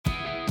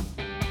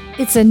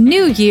It's a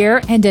new year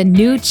and a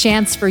new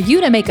chance for you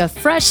to make a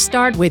fresh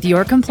start with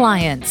your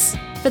compliance.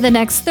 For the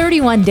next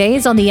 31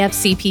 days on the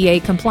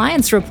FCPA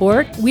Compliance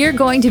Report, we're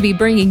going to be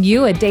bringing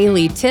you a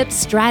daily tip,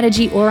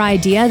 strategy, or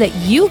idea that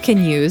you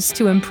can use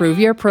to improve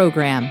your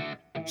program.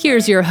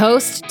 Here's your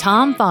host,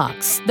 Tom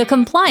Fox, the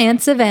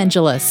Compliance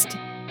Evangelist.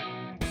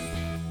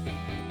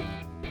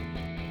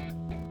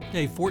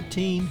 Day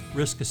 14,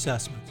 Risk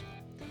Assessments.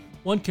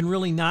 One can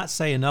really not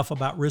say enough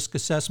about risk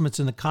assessments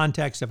in the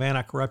context of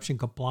anti-corruption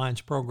compliance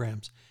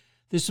programs.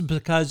 This is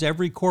because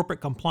every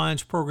corporate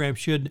compliance program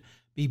should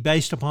be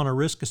based upon a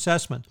risk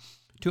assessment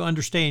to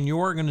understand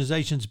your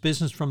organization's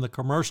business from the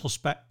commercial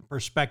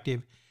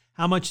perspective,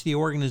 how much the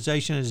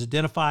organization has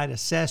identified,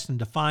 assessed, and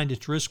defined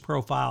its risk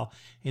profile,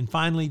 and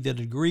finally, the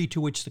degree to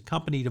which the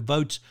company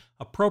devotes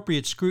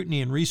appropriate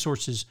scrutiny and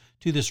resources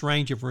to this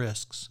range of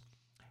risks.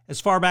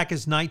 As far back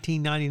as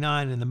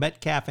 1999 in the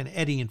Metcalf and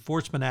Eddy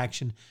enforcement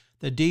action,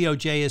 the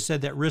DOJ has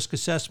said that risk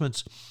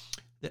assessments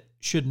that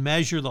should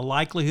measure the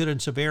likelihood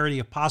and severity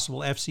of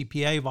possible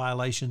FCPA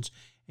violations,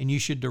 and you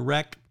should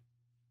direct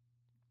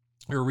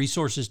your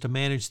resources to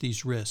manage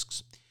these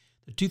risks.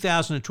 The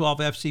 2012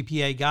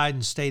 FCPA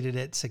guidance stated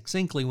it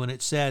succinctly when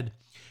it said,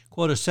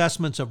 quote,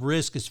 assessments of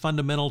risk is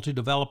fundamental to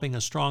developing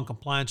a strong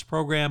compliance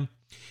program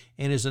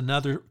and is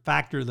another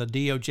factor the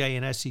DOJ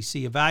and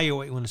SEC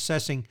evaluate when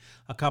assessing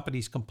a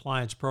company's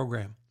compliance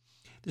program.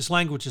 This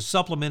language is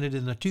supplemented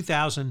in the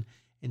 2017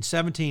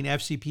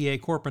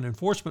 FCPA corporate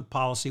enforcement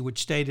policy,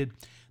 which stated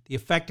the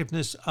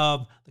effectiveness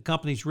of the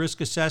company's risk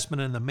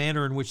assessment and the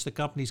manner in which the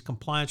company's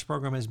compliance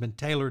program has been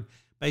tailored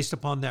based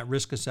upon that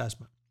risk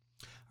assessment.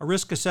 A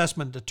risk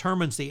assessment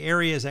determines the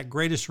areas at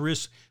greatest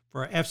risk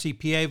for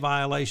FCPA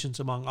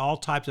violations among all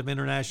types of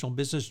international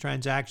business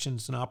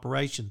transactions and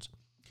operations,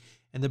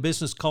 and the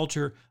business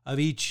culture of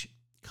each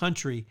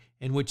country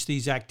in which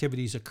these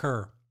activities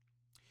occur,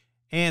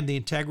 and the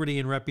integrity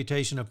and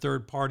reputation of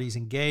third parties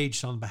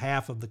engaged on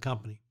behalf of the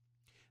company.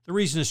 The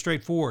reason is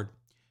straightforward.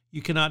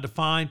 You cannot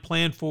define,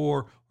 plan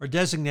for, or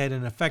designate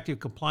an effective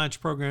compliance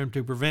program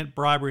to prevent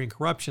bribery and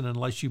corruption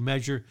unless you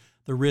measure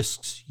the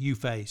risks you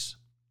face.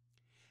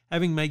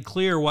 Having made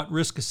clear what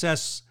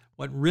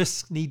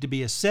risks need to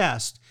be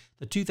assessed,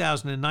 the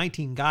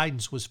 2019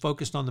 guidance was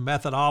focused on the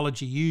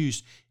methodology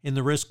used in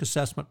the risk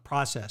assessment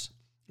process.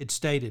 It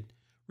stated,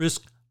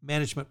 risk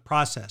management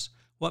process.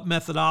 What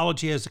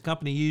methodology has the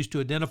company used to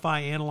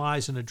identify,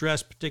 analyze, and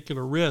address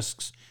particular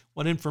risks?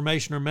 What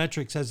information or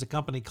metrics has the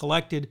company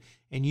collected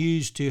and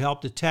used to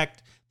help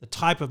detect the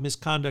type of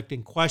misconduct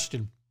in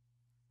question?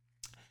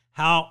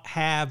 How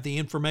have the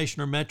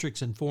information or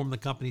metrics informed the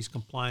company's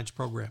compliance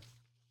program?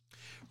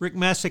 Rick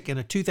Messick, in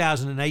a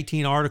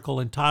 2018 article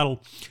entitled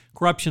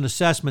Corruption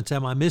Assessments,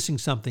 Am I Missing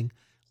Something?,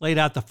 laid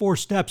out the 4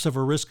 steps of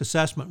a risk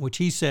assessment, which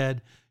he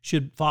said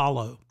should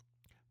follow.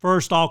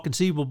 First, all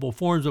conceivable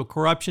forms of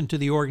corruption to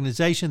the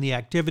organization, the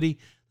activity,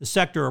 the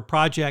sector, or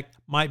project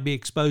might be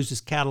exposed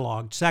as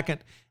cataloged.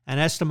 Second, an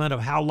estimate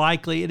of how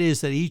likely it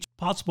is that each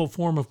possible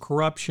form of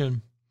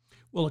corruption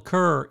will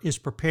occur is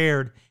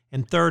prepared.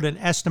 And third, an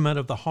estimate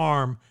of the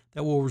harm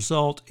that will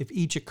result if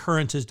each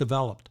occurrence is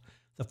developed.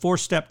 The 4th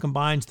step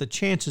combines the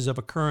chances of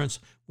occurrence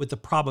with the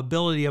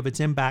probability of its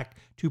impact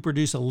to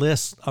produce a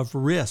list of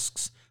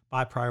risks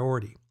by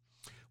priority.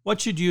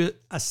 What should you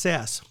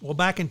assess? Well,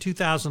 back in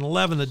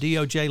 2011, the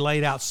DOJ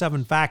laid out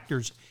 7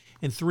 factors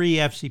in 3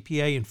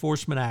 FCPA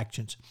enforcement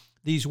actions.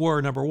 These were,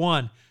 number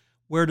 1,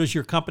 where does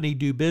your company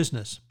do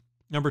business?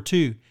 Number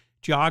 2,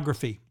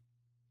 geography.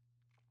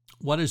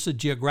 What is the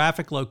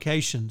geographic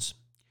locations?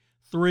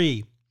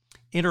 3,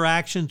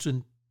 interactions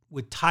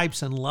with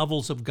types and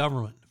levels of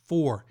government.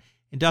 4,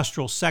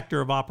 industrial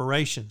sector of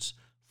operations.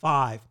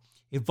 5,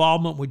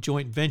 involvement with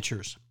joint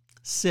ventures.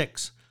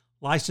 6,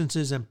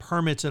 licenses and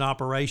permits in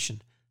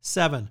operation.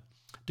 7,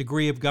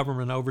 degree of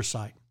government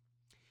oversight.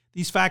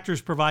 These factors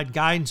provide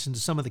guidance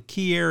into some of the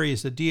key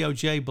areas the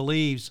DOJ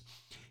believes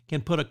can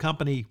put a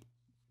company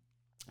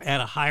at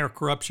a higher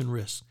corruption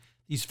risk.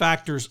 These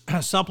factors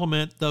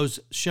supplement those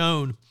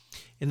shown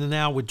in the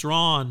now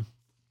withdrawn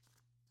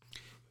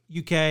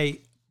UK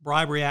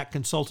Bribery Act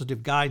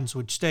consultative guidance,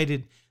 which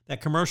stated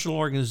that commercial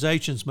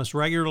organizations must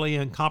regularly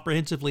and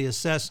comprehensively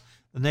assess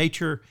the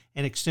nature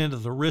and extent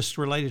of the risks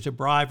related to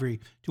bribery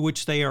to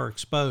which they are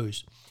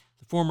exposed.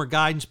 The former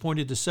guidance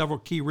pointed to several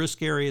key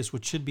risk areas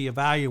which should be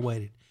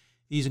evaluated.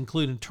 These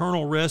include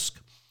internal risk,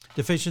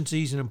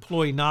 deficiencies in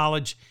employee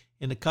knowledge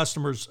in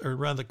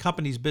the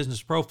company's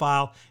business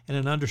profile, and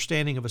an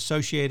understanding of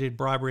associated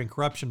bribery and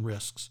corruption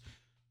risks.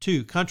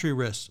 2, country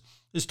risks.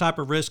 This type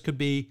of risk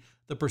could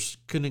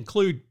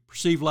include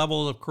perceived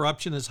level of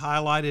corruption as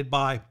highlighted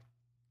by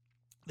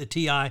the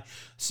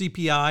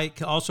TICPI. It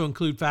can also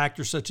include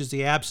factors such as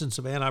the absence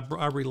of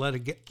anti-bribery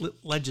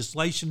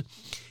legislation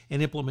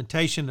and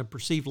implementation and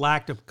perceived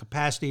lack of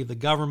capacity of the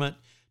government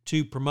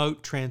to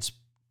promote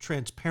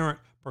transparent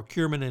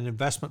procurement and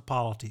investment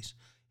policies.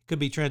 It could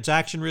be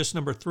transaction risk,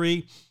 number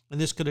 3, and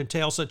this could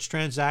entail such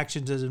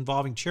transactions as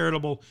involving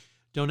charitable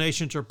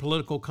donations or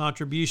political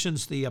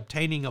contributions, the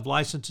obtaining of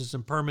licenses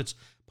and permits,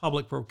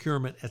 public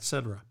procurement,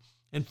 etc.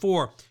 And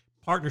 4,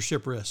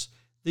 Partnership risks.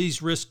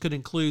 These risks could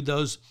include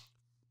those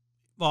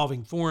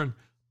involving foreign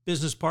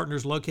business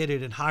partners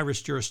located in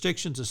high-risk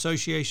jurisdictions,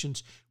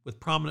 associations with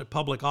prominent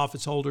public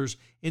office holders,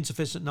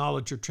 insufficient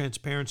knowledge or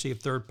transparency of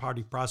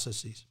third-party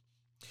processes.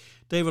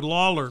 David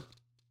Lawler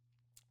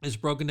has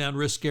broken down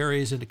risk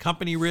areas into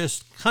company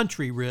risk,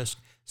 country risk,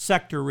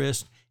 sector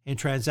risk, and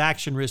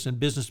transaction risk and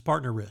business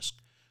partner risk.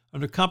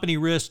 Under company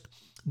risk,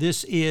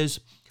 this is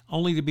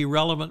only to be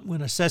relevant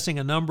when assessing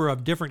a number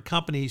of different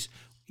companies,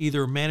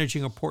 either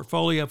managing a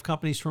portfolio of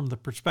companies from the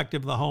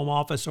perspective of the home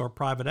office or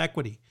private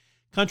equity.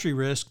 Country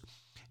risk,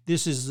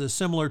 this is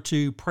similar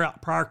to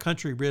prior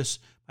country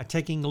risks by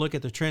taking a look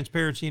at the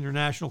Transparency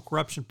International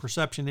Corruption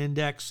Perception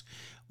Index,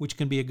 which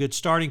can be a good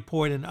starting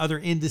point, and other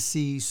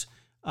indices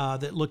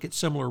that look at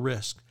similar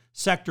risk.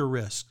 Sector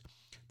risk.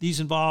 These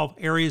involve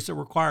areas that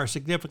require a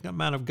significant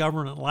amount of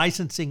government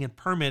licensing and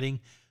permitting,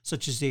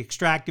 such as the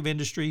extractive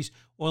industries,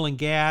 oil and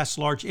gas,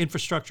 large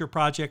infrastructure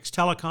projects,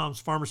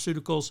 telecoms,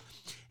 pharmaceuticals,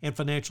 and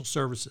financial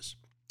services.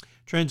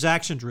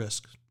 Transactions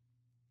risk.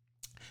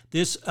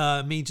 This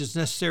means it's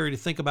necessary to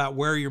think about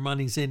where your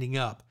money's ending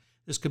up.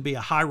 This could be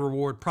a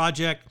high-reward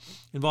project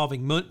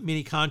involving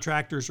many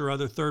contractors or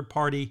other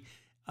third-party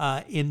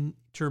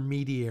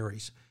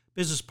intermediaries.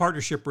 Business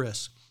partnership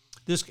risk.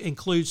 This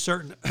includes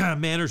certain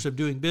manners of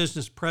doing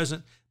business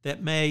present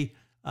that may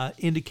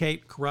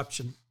indicate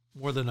corruption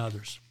more than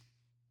others.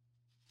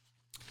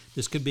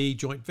 This could be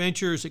joint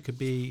ventures, it could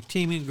be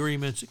teaming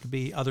agreements, it could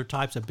be other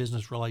types of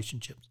business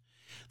relationships.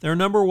 There are a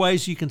number of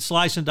ways you can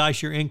slice and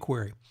dice your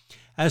inquiry.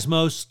 As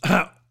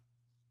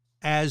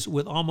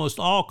with almost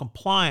all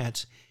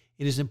compliance,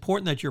 it is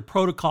important that your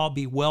protocol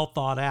be well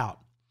thought out.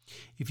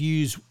 If you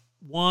use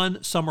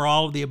one, some, or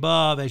all of the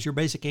above as your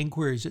basic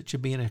inquiries, it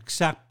should be an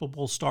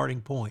acceptable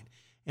starting point.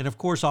 And of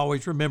course,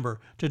 always remember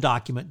to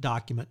document,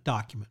 document,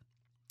 document.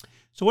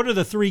 So what are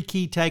the 3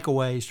 key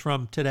takeaways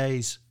from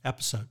today's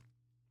episode?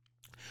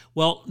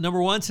 Well,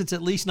 number one, since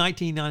at least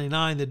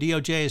 1999, the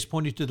DOJ has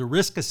pointed to the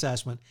risk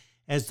assessment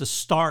as the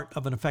start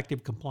of an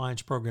effective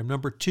compliance program.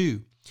 Number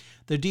 2,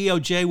 the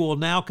DOJ will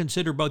now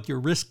consider both your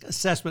risk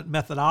assessment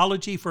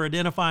methodology for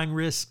identifying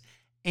risks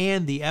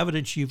and the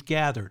evidence you've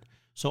gathered.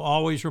 So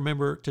always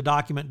remember to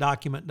document,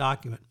 document,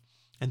 document.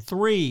 And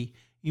 3,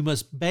 you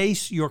must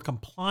base your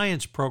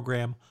compliance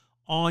program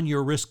on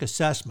your risk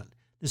assessment.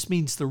 This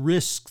means the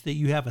risks that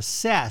you have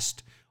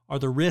assessed are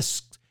the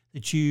risks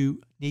that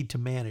you need to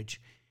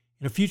manage.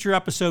 In a future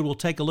episode, we'll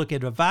take a look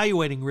at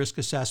evaluating risk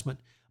assessment,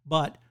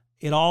 but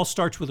it all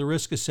starts with a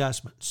risk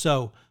assessment.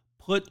 So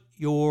put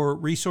your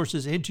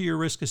resources into your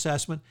risk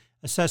assessment,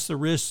 assess the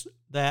risks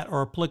that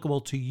are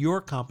applicable to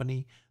your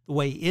company, the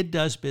way it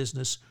does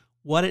business,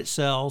 what it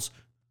sells,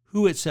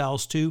 who it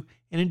sells to,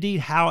 and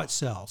indeed how it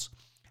sells.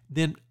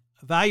 Then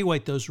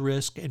evaluate those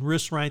risks and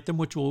risk rank them,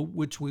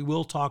 which we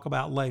will talk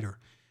about later.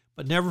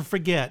 But never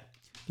forget,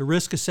 the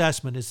risk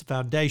assessment is the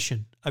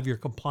foundation of your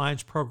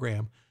compliance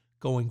program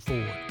going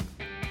forward.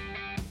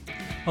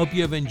 Hope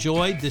you have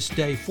enjoyed this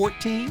day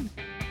 14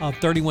 of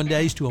 31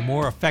 Days to a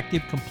More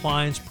Effective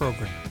Compliance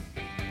Program.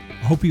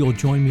 I hope you will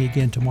join me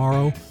again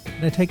tomorrow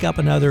when I take up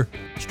another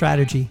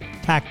strategy,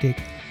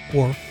 tactic,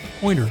 or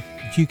pointer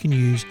that you can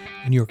use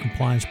in your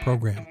compliance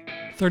program.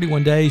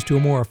 31 Days to a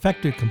More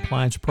Effective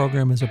Compliance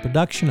Program is a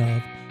production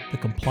of the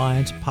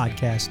Compliance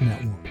Podcast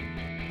Network.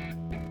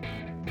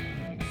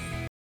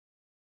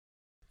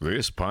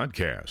 This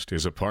podcast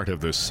is a part of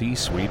the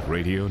C-Suite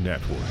Radio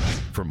Network.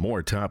 For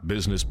more top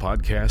business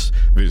podcasts,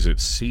 visit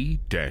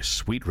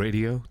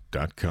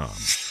c-suiteradio.com.